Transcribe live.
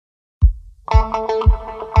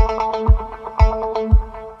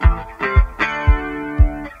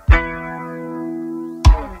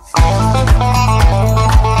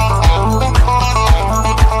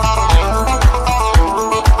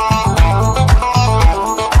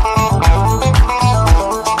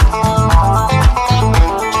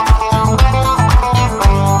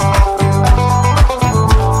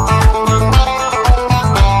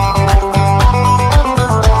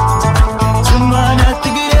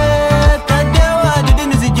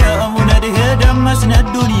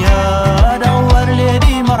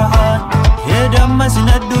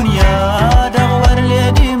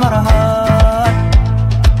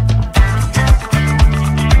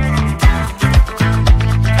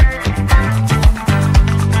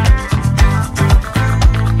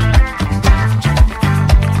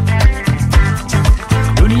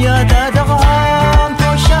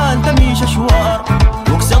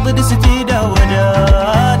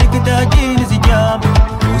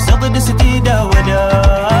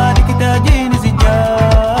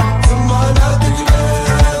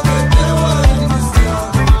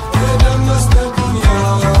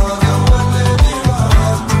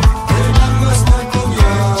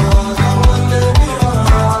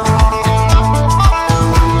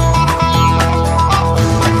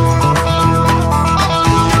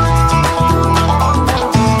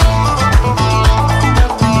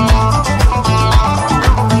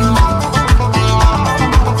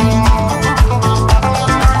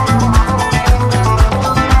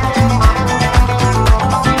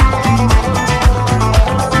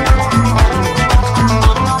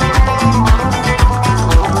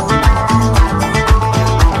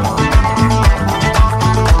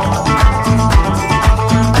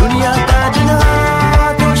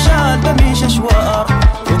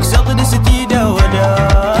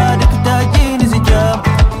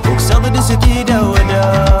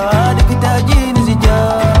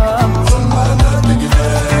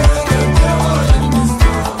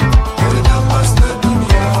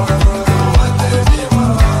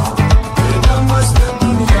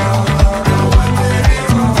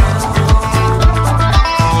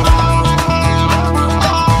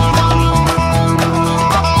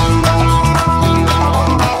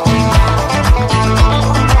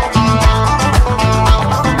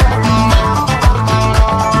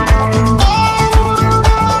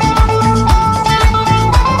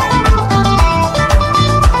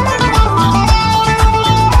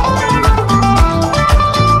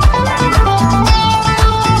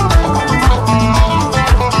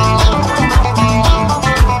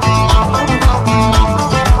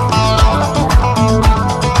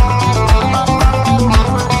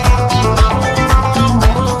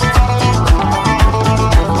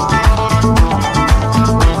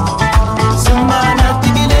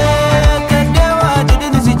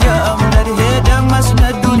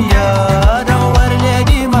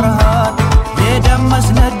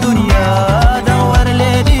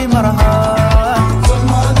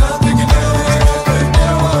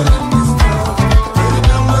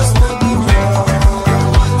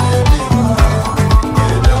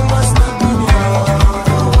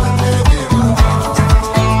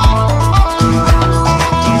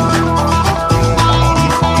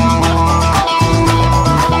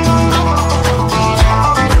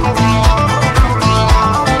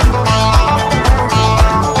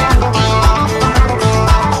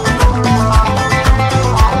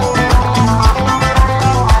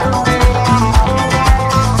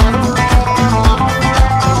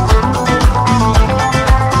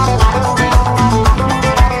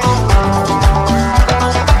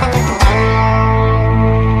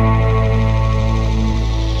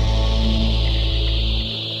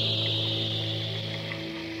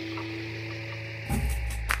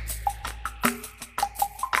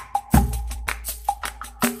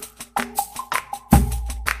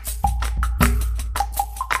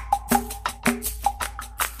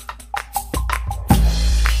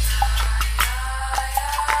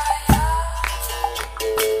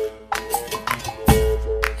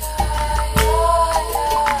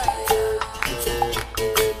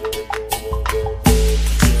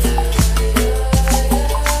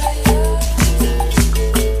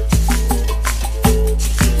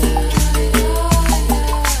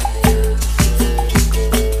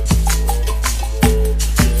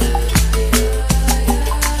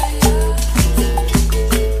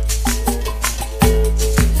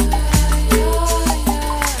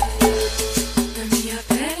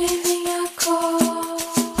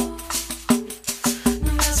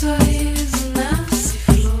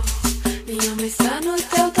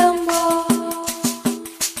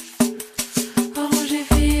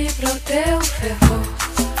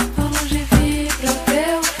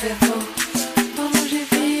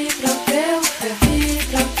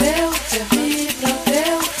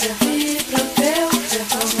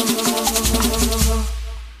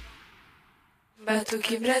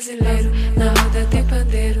brasileiro, na roda tem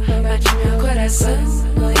pandeiro. Bate meu coração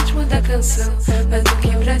no ritmo da canção. Batuque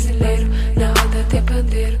brasileiro, na roda tem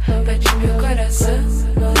pandeiro. Bate meu coração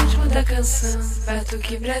no ritmo da canção.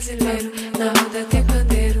 Batuque brasileiro, na roda tem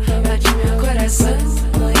pandeiro. Bate meu coração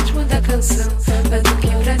no ritmo da canção. Batuque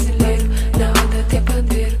brasileiro, na roda tem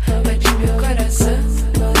pandeiro. Bate meu coração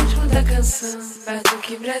no ritmo da canção.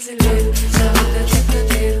 Batuque brasileiro, na roda tem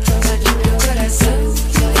pandeiro. Bate meu coração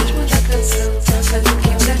no ritmo da canção. Batuque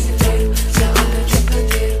brasileiro, na roda tem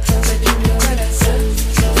pandeiro. Bate meu coração no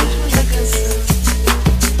ritmo da canção.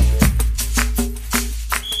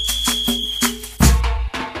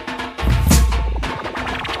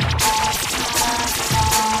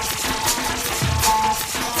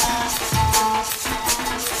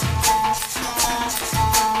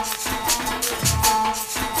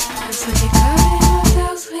 Eu sou de carne no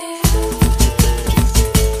Deus meu.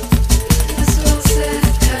 Eu sou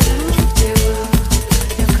certa no teu ar.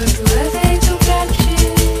 Eu canto lá dentro pra ti.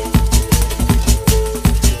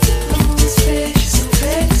 Como os peixes são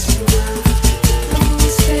feitos no mar. Como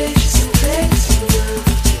os peixes são feitos no mar.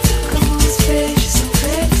 Como os peixes são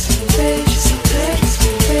feitos. Peixes são feitos.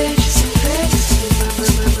 Peixes são feitos.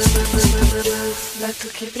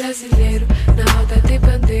 Batuque brasileiro, na roda tem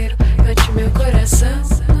pandeiro. Bate meu coração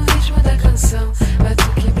no ritmo da canção.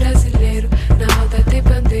 Batuque brasileiro, na roda tem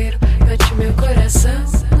pandeiro. Bate meu coração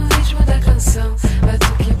no ritmo da canção.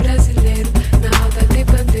 Batuque brasileiro, na roda tem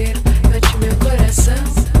pandeiro. Bate meu coração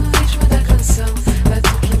no ritmo da canção.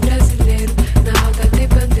 Batuque brasileiro, na roda tem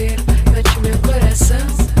pandeiro. Bate meu coração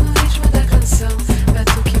no ritmo da canção.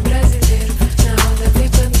 Batuque brasileiro, na roda tem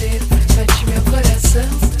pandeiro. Bate meu coração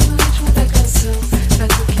no ritmo da canção.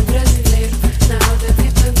 Batuque brasileiro, na roda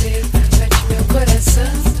tem pandeiro. Bate meu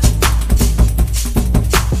coração.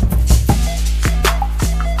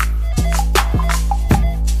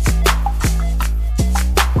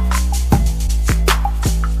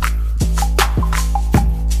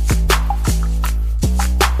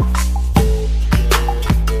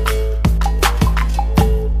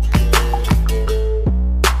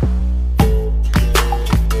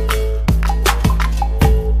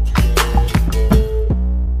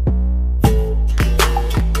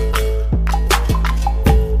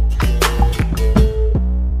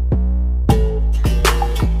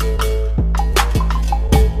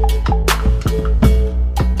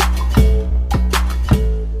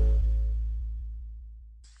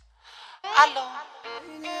 الو.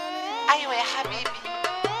 ايوه يا حبيبي،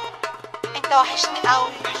 انت وحشني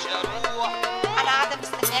قوي. انا قاعده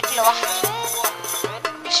مستنياك لوحدي.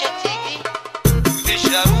 مش هتيجي؟ مش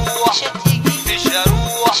هتيجي؟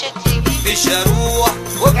 مش هروح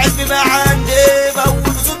وابعد بما عندي بقول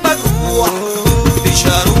بصوت مجروح. مش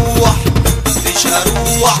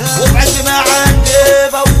هروح وابعد بما عندي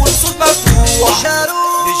بقول بصوت مفتوح.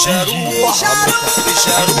 مش هروح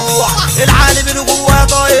العالم من جواه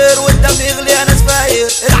طاير والدم يغلي انا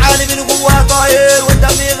سفاير. العالم من جواه طاير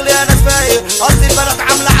والدم يغلي انا سفاير. اصل البلد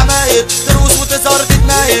عامله عماير تروس وتظهر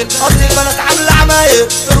تتمايل. اصل البلد عامله عماير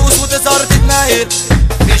تروس وتظهر تتمايل.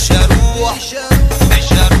 مش هروح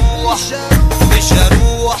مش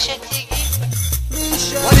هتيجي؟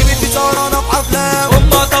 ولي بنتي سهرانة بحفلة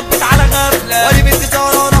أمها طبت على غفلة. ولي بنتي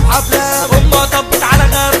سهرانة بحفلة أمها طبت على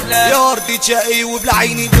غفلة. يا أرضي تشقي وبلا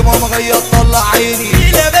عيني دي ماما جاية تطلع عيني.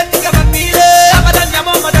 ميلي يا بنتي كمان ميلي أبدا يا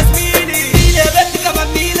ماما ده زميلي. ميلي يا بنتي كمان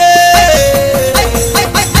ميلي. يا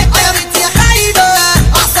بنتي يا خايبة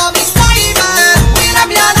أعصابي سايبة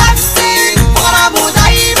ورامية نفسي غرام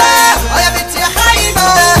ودايبة. يا بنتي يا خايبة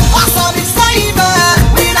أعصابي سايبة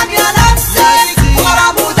ورامية نفسي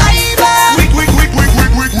غرام ودايبة.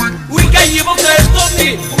 وجاي بكره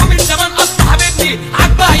يخطبني ومن زمان اصلا حبيبني.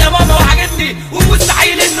 عاجباه يا ماما وعاجبني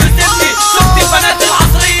ومستحيل انه يسيبني. شفت البنات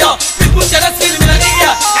العصريه بتبوس يا ناس في الميلاديه.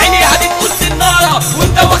 عينيها دي تقول سناره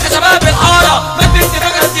ومدوخه شباب الحاره. ما البنت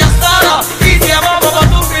فجأة يا خساره. ايدي يا ماما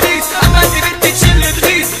بطوف بليس. اما انت بنت تشيل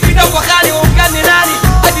تغيظ. مدوخاني ومجنناني.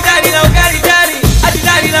 ادي داري لو جاري تاني. ادي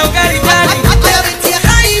داري لو جاري تاني. يا بنتي يا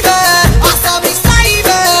خايبة أعصابي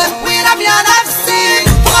سايبة ورامية نفسي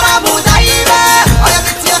غرام ودايبة. يا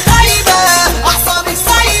بنتي يا خايبة أعصابي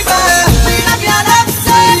سايبة ورامية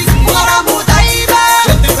نفسي غرام ودايبة.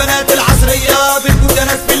 شفت البنات العصرية بتبوس يا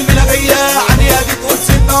ناس في الملاغية. عينيها دي تقول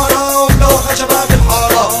سنارة ومدوخة شباب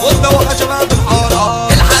الحارة.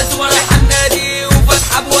 الحاسوبه رايحه النادي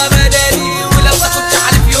وفاتحه ابواب نادي. ولو كنت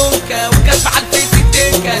عارف يونكا وكاتبه على الفيس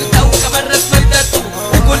الدنكا. لا وكمان رسمه تاتو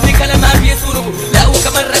وكل كلامها بيسولو. لا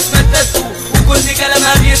وكمان رسمه تاتو وكل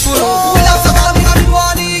كلامها بيسولو. ولو صدامي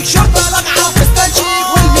غنواني شرطة لقعة وفستان شيك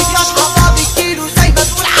والمكياج حاطة بالكيلو زي ما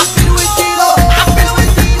تقول عبل واديله. عبل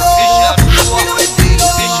واديله. عبل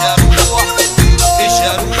واديله. عبل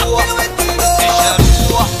واديله.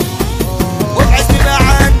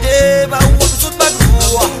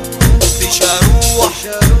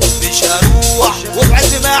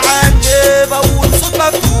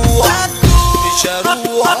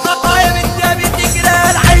 يا بنت يا بنت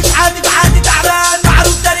جيران عايش عادي بعادي تعبان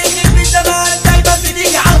معروف تاريخك من زمان دايما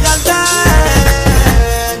بتيجي على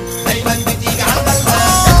الغلبان دايما بتيجي على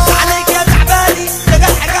الغلبان عليك يا تعباني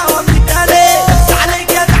تجرح قهوة من التاني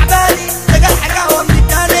عليك يا تعباني تجرح قهوة من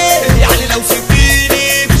التاني يعني لو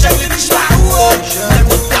سبتيني بشكل مش معقول انا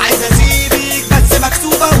كنت عايز اسيبك بس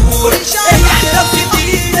مكسوف اقول يعني لو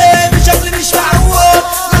سبتيني بشكل مش معقول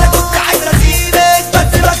انا كنت عايز اسيبك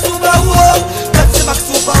بس مكسوف اقول بس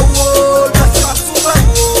مكسوف اقول بس مكسوف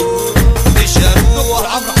اقول مش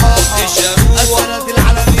هروح عمرو حاحة مش هروح السند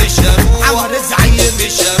العالمي مش هروح عمرو الزعيم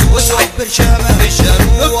مش هروح وسعيد برشامة مش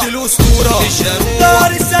هروح قلت الاسطورة مش هروح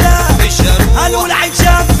نار السلام مش هروح هنقول عين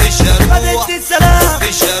شمس مش هروح مدينة السلام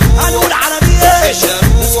مش هروح هنقول عربية مش هروح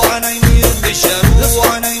نصوى نايمين مش هروح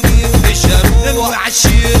نصوى نايمين مش هروح ننوي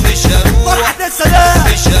عالشين مش هروح فرحة السلام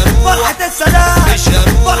مش هروح فرحة السلام مش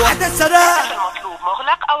هروح فرحة السلام المطلوب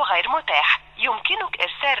مغلق أو غير متاح. يمكنك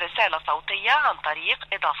إرسال رسالة صوتية عن طريق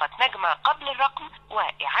إضافة نجمة قبل الرقم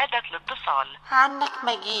وإعادة الاتصال. عنك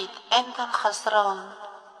ما جيت انت الخسران.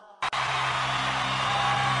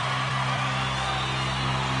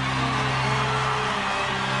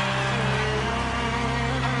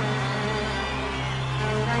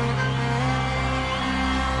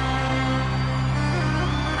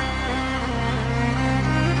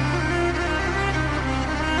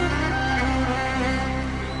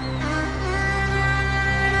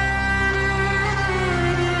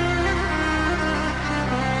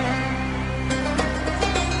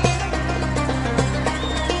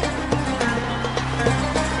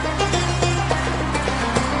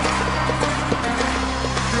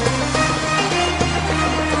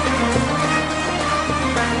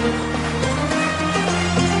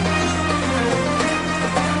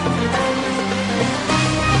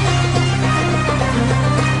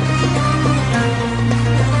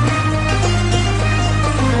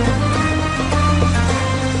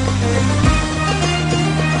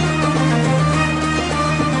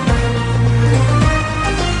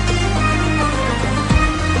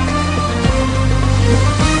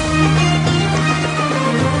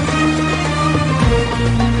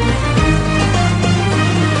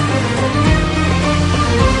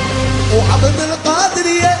 وعبد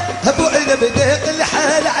القادرية ابو علب ديق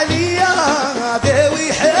الحال عليا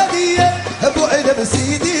داوي حادية ابو علب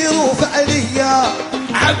سيدي روف عليا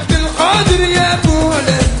عبد القادر يا ابو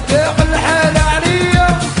علب ديق الحال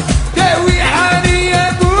عليا داوي حاليا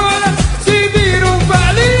ابو علب سيدي روف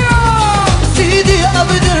عليا سيدي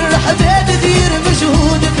عبد الحميد دير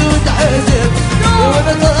مشهود وتحاسب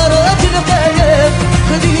وانا طارت القايب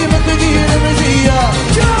خديمك دير مزية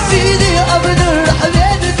سيدي عبد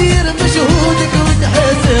الحميد دير مشهودك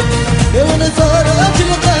وتحاسب وانا طارت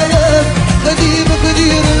القايب خديمك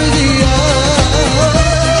دير مزية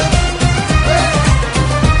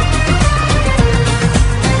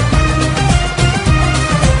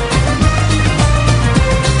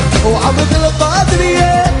وعبد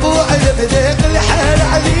القادرية ابو علب ديق الحال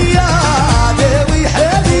عليا داوي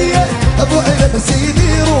حادية ابو علب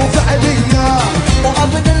سيدي روف عليا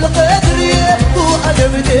وعبد القادر يا ابو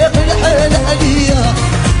علم ديق الحال عليا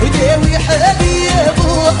وداوي حاليا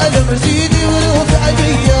ابو علم سيدي وروف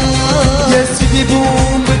عليا يا سيدي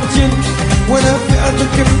بوم الجن وانا في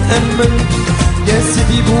ارضك مأمن يا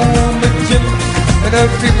سيدي بوم الجن انا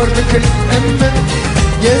في ارضك مأمن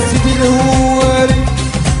يا سيدي الهواري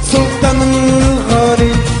سلطان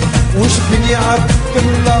الغالي وش بني عبد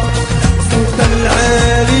الله سلطان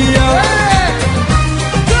العالية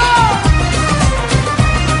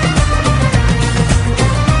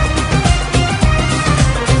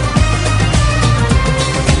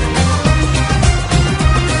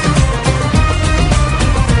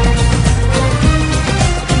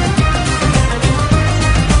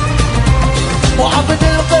وعبد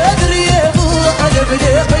القادر يا ابو علم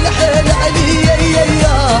ديق الحال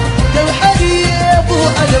عليا لو حالي يا ابو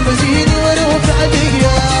علم سيدي وروف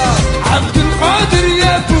عليا عبد القادر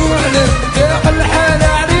يا ابو علب ديق الحال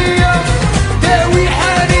عليا داوي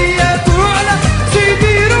حالي يا ابو علب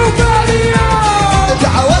سيدي روف عليا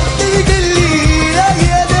دعوتني قل لي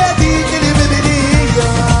يا نادي المبنية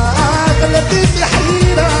غلبتني في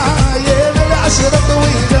حيرة يا العشرة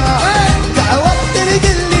طويلة دعوتني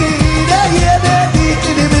قل لي يا نادي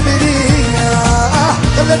المبنية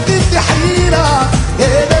غلبتني في حيرة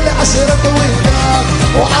يا العشرة طويلة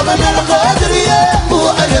وعبد القادر يا ابو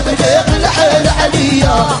علم ديق الحال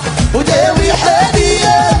عليا وداوي حالي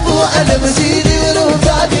يا ابو علم سيدي وروف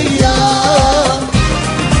عليا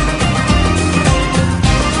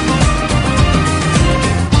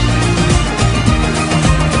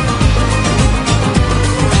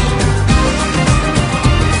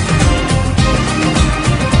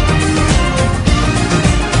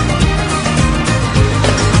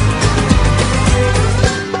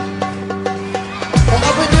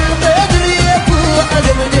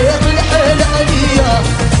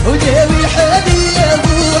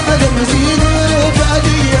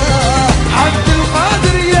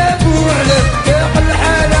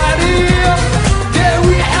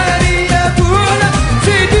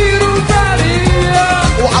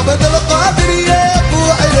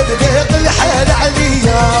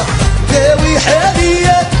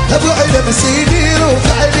نسيني روح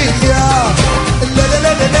عليا لا لا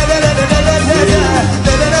لا لا لا لا لا لا لا لا لا لا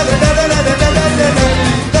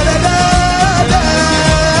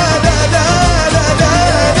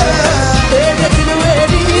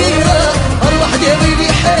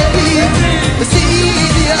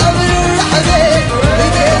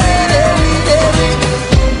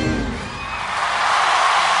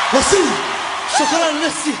شكرا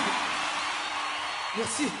ميرسي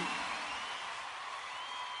ميرسي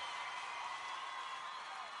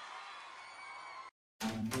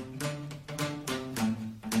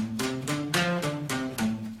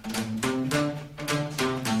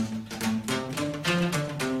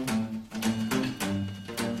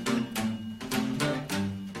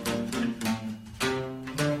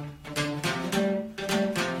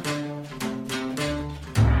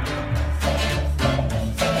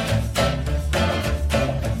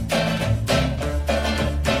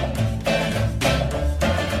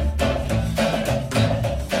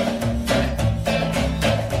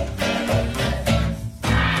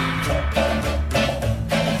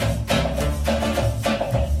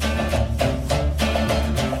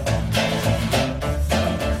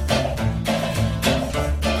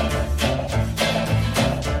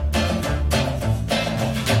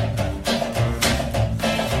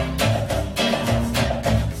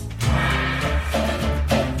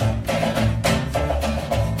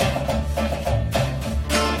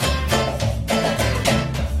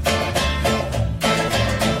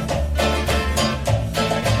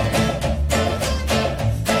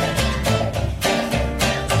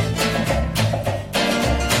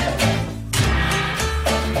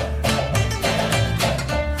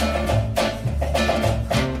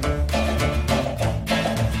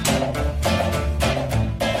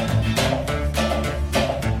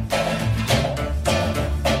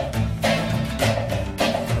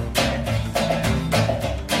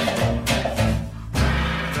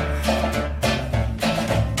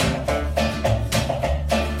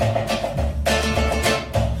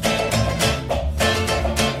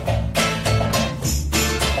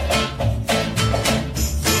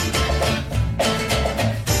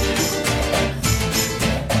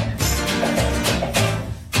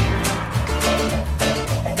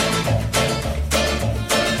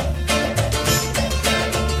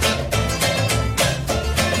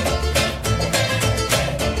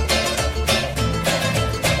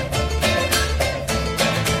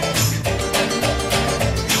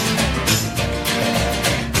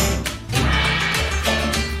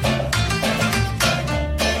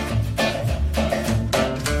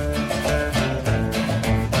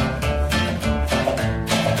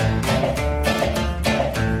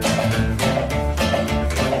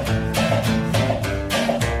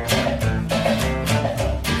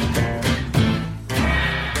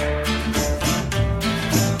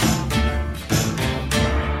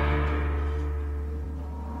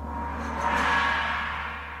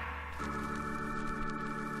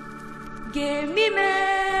Gemime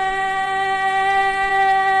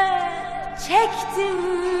çektim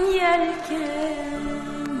yelken,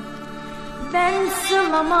 ben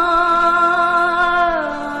sılama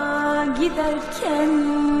giderken.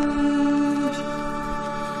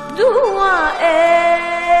 Dua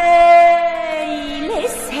eyle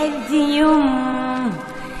sevdiğim,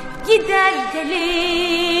 gider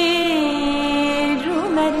gelirim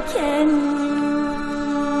erken.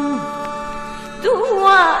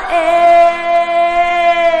 Dua eyle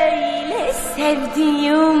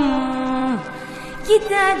sevdiğim,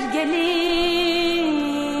 gider gelirim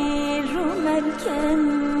erken.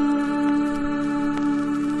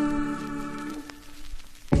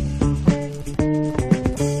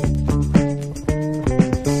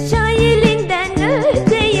 Cahilinden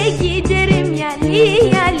öteye giderim yali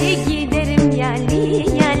yali, giderim yali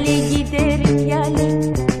yali, giderim yali.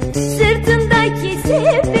 Sırtındaki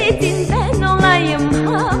sepetin ben olayım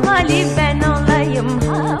hamali, ben olayım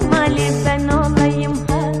hamali, ben olayım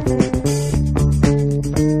hamali.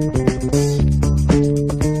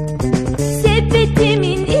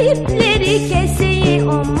 Sepetimin ipleri keseyi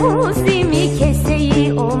omuzimi,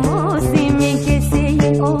 keseyi omuzimi,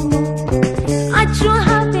 keseyi omuz. Aç şu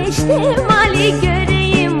Habeş'te mali,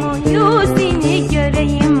 göreyim o yüzünü,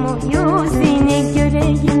 göreyim o yüzünü,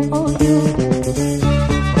 göreyim o yüzünü.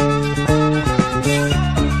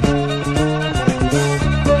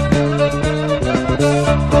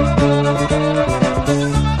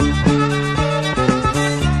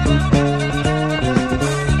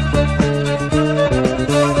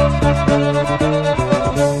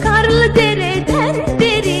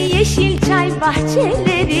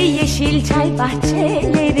 Bahçeleri, yeşil çay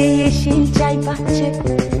bahçeleri, yeşil çay bahçe.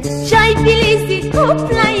 Çay filizi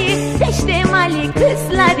toplayıp peşte Peştemali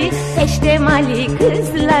kızları, peştemali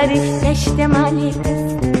kızları, peştemali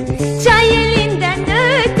kız. Çay elinden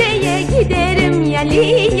öteye giderim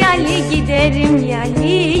yali yali, giderim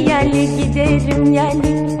yali yali, giderim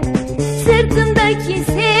yali. Sırtındaki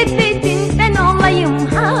sepetin ben olayım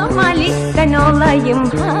hamali, ben olayım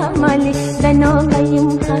hamali, ben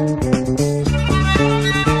olayım hamali.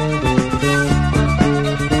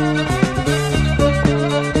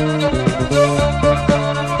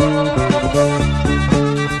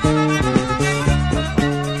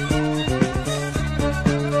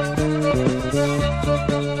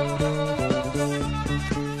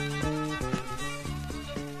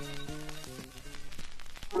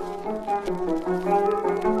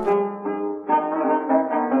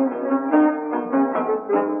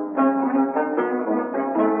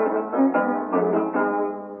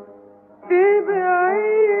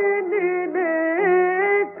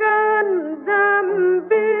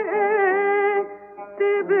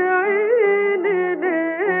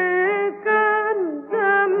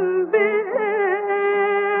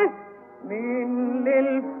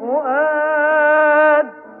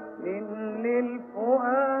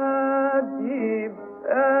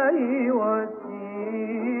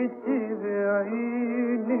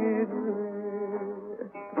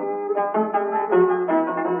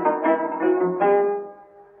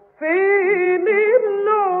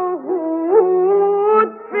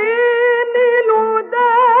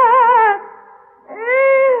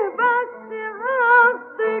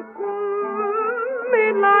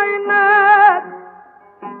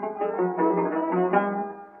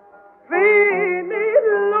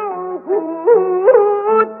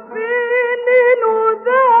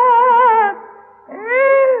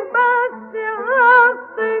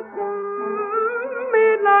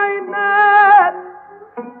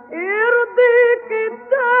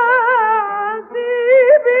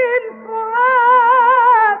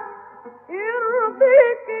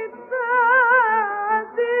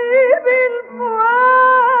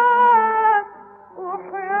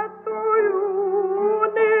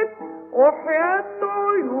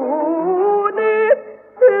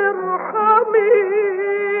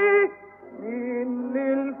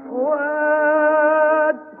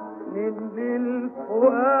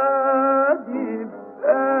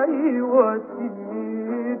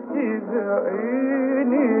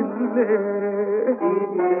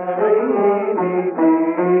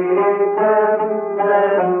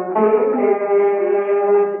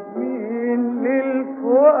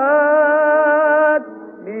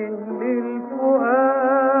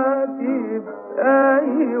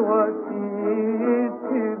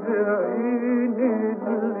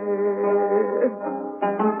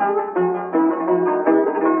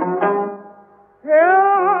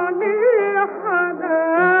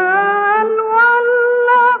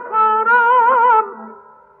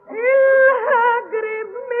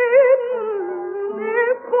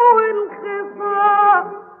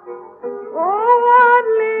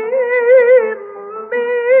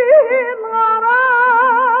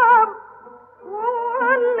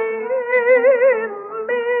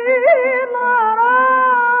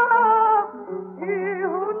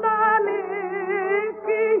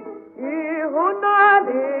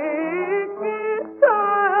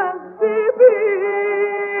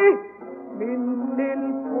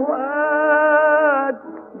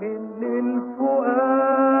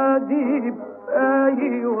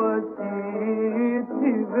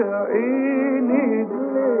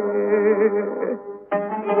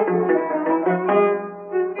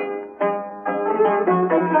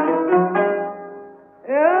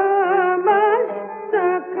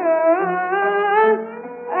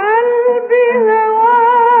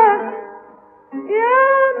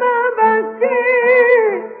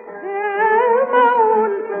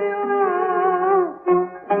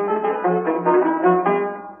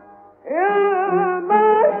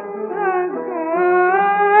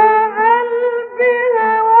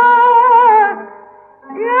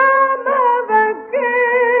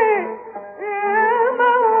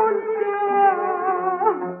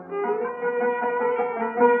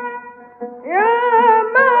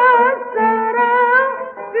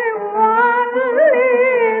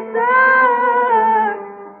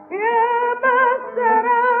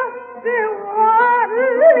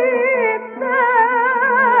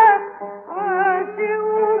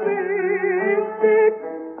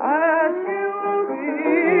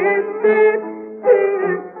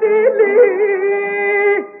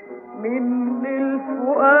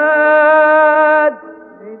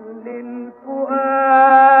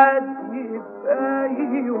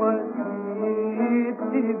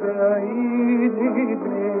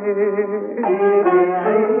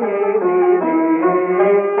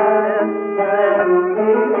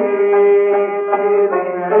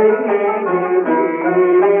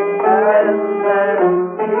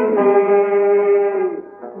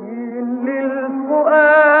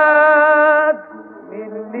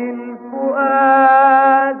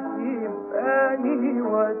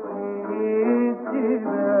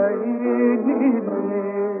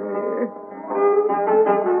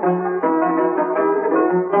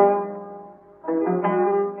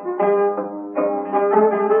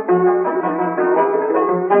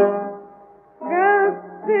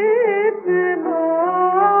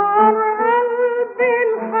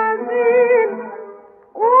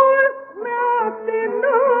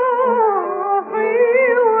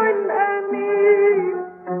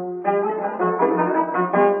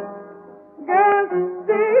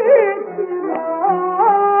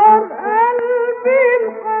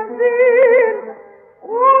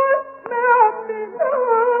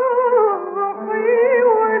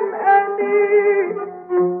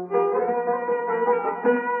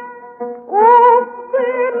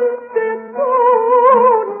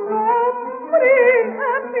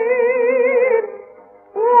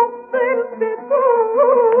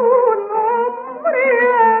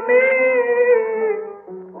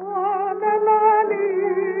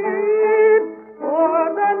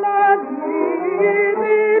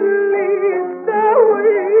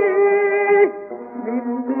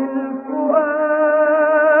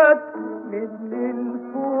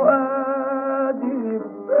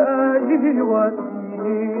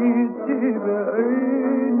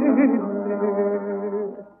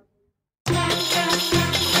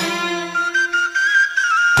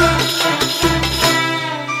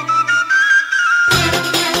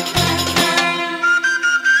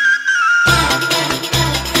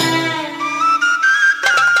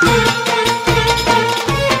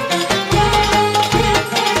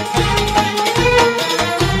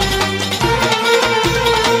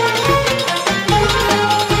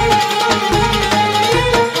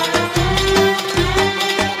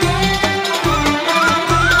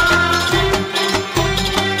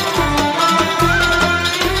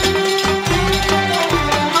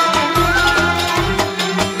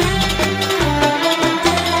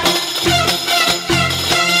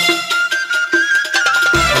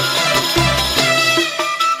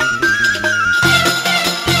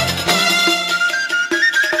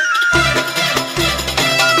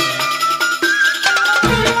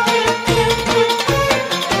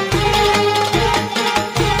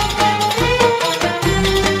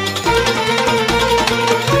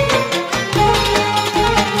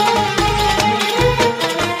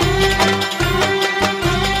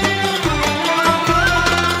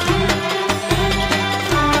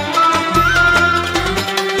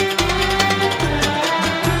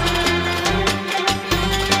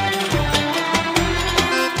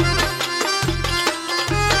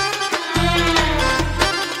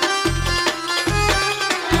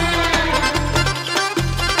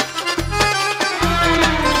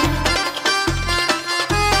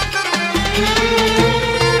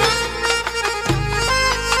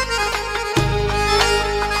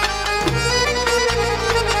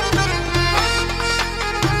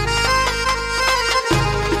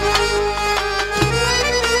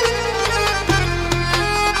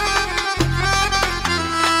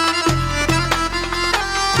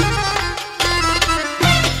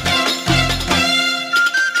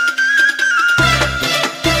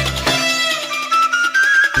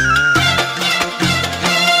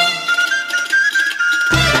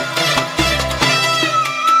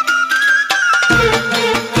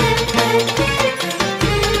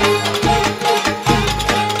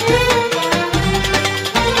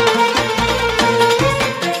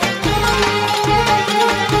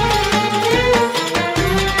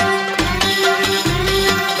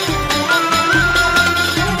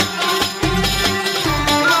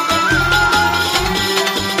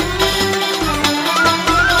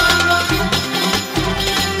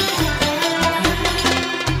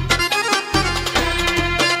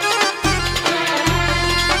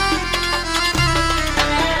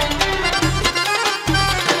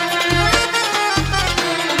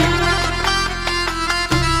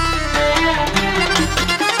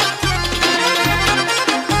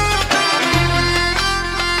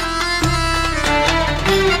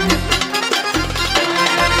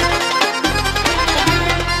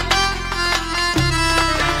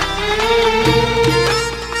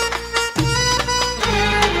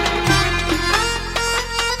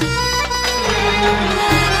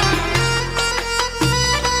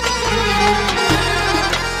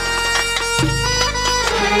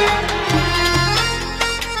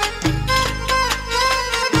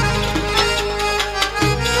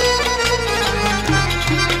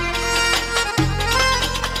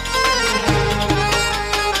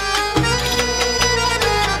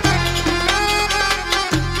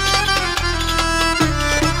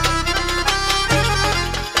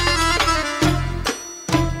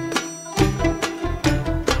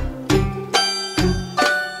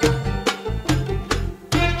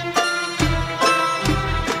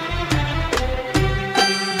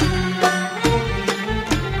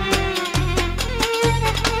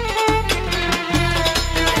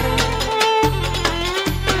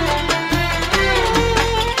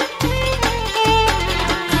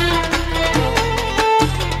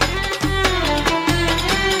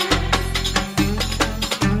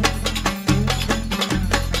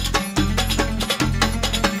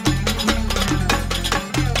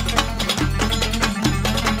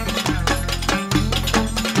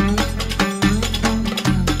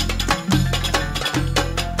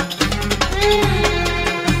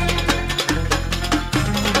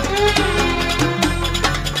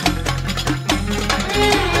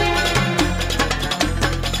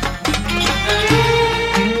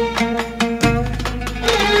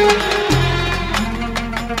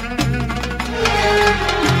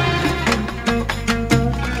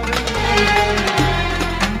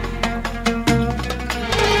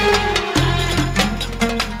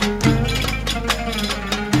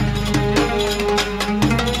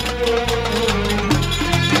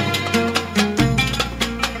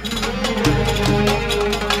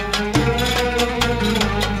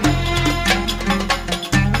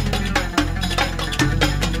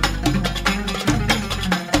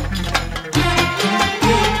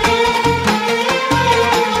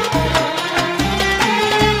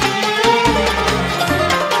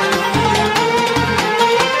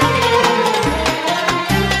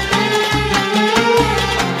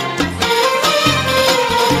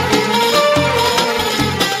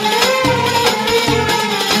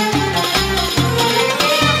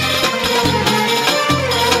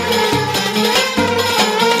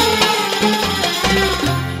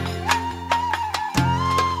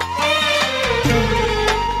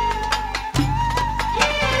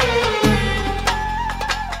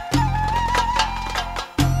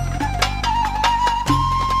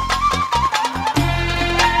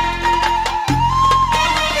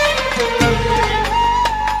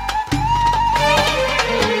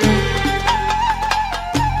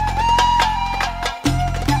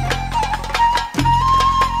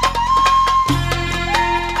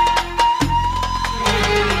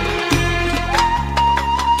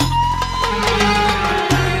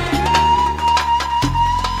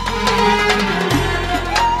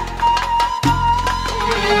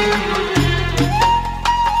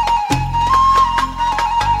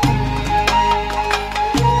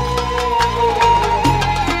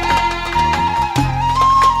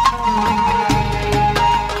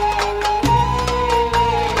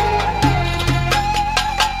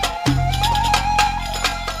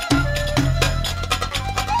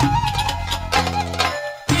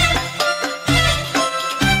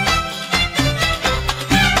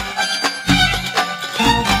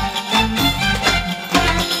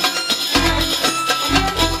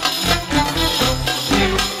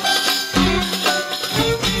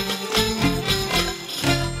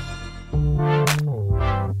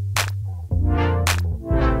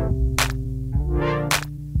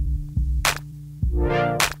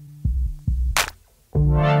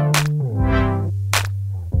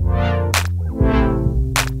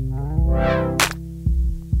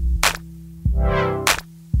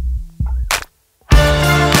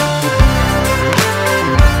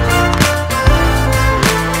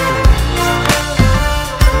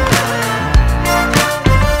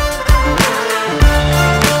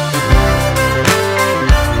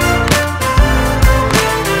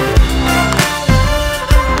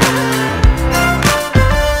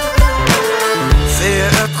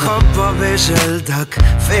 جلدك،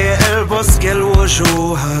 في البس كل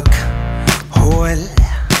وجوهك.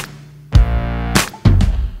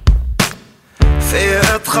 في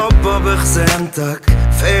اتخبى بخزانتك،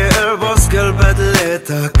 في البس كل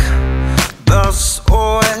بدلتك. بس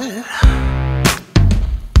قول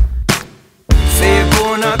في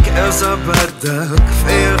كونك إذا بدك،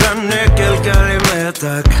 في غني كل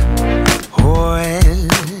كلماتك.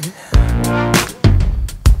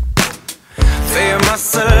 في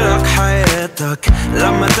مثلك حياتك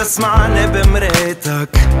لما تسمعني بمرايتك.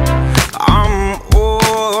 عم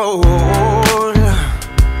قول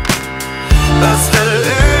بس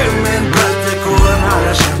قلقي من بدك وين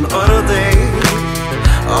علشان أرضيك.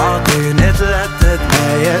 أعطيني 3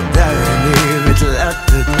 دقايق دايمي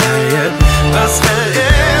ب3 دقايق. بس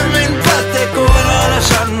قلقي من بدك وين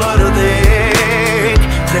علشان أرضيك.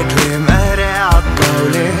 تركلي مهري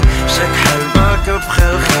عالطاولة، شك حلمك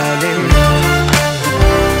بخلخالي.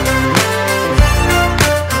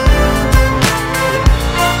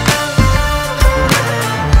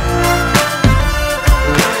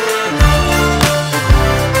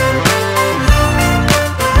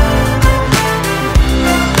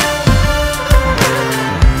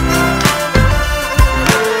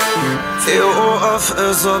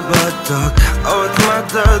 إذا بدك أو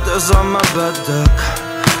تمدد إذا ما بدك.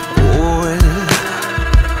 قول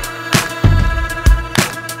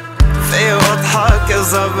في أضحك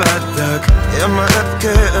إذا بدك، يا ما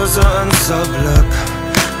أبكي إذا أنسب لك.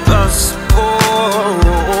 بس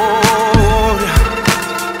قول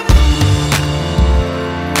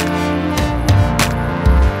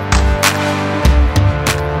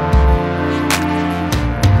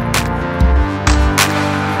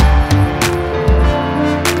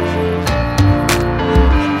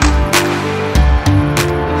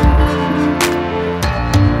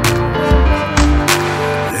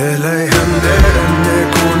لا يهمني إني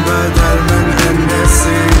أكون بدل من إني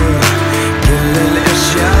أصير. كل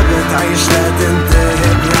الأشياء بتعيش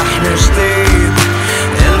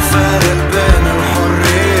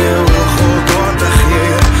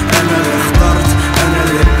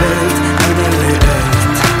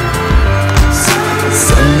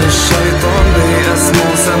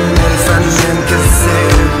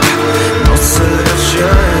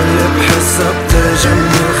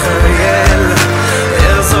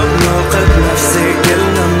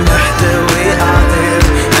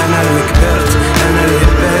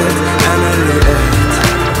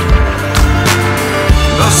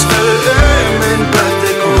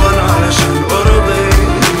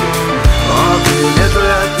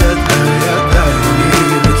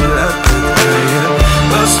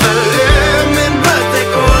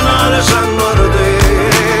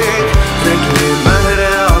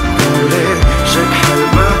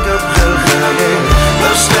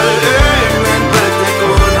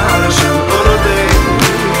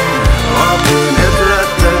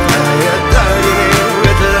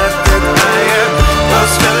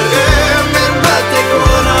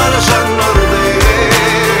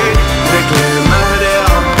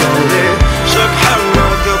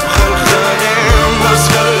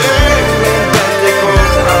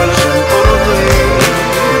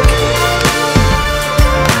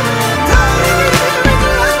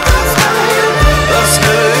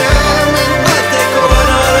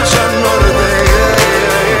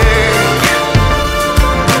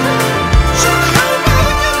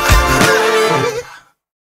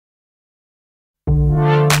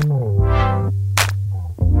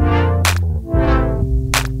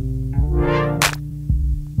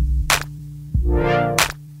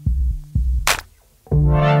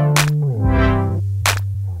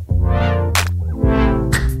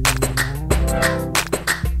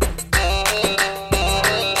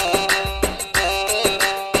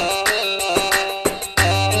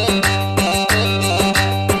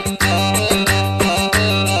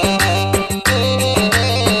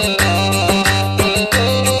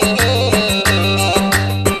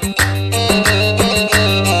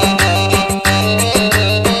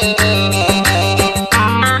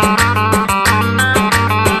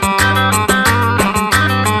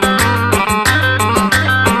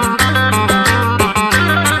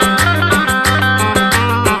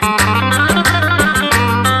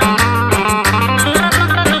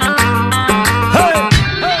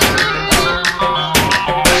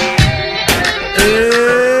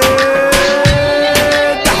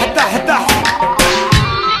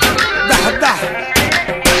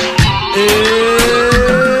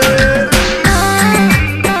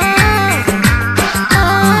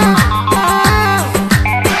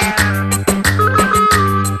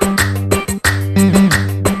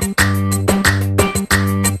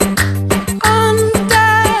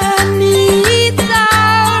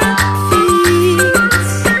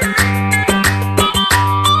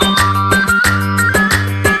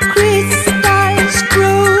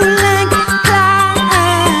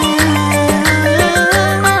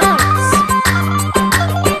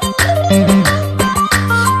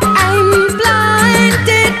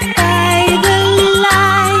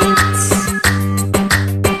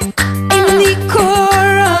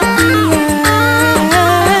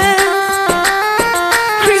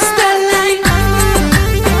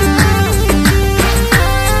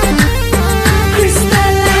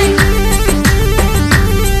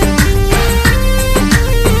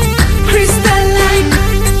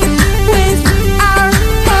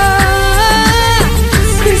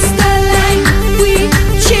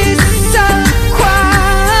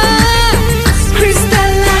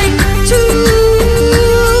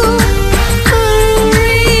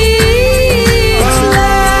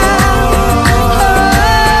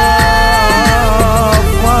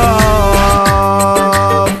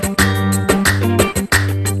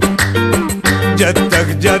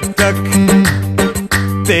جدتك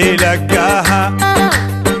تلقاها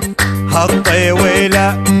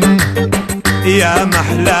هالطويلة يا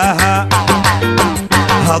محلاها،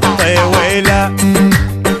 هالطويلة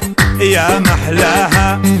يا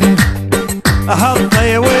محلاها،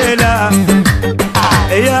 هالطويلة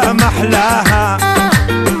يا محلاها،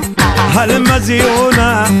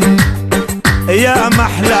 هالمزيونة يا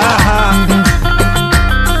محلاها.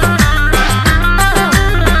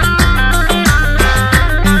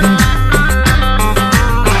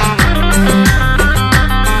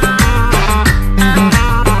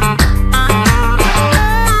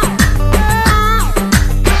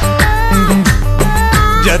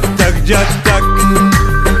 جدتك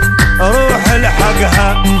روح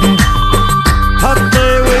الحقها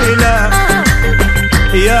هالطويلة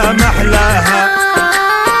يا محلاها.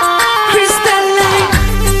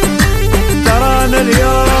 ترانا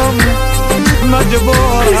اليوم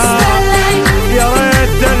مجبورة يا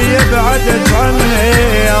ريت اللي يبعدك عني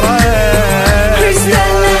يا ريت.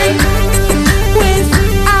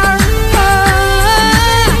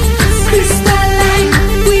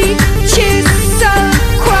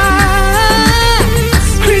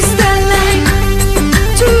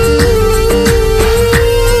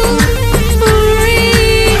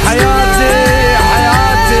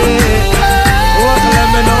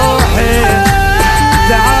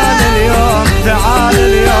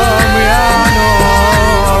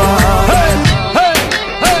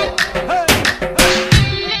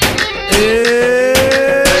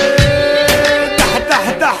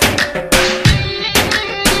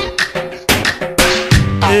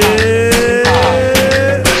 Yeah.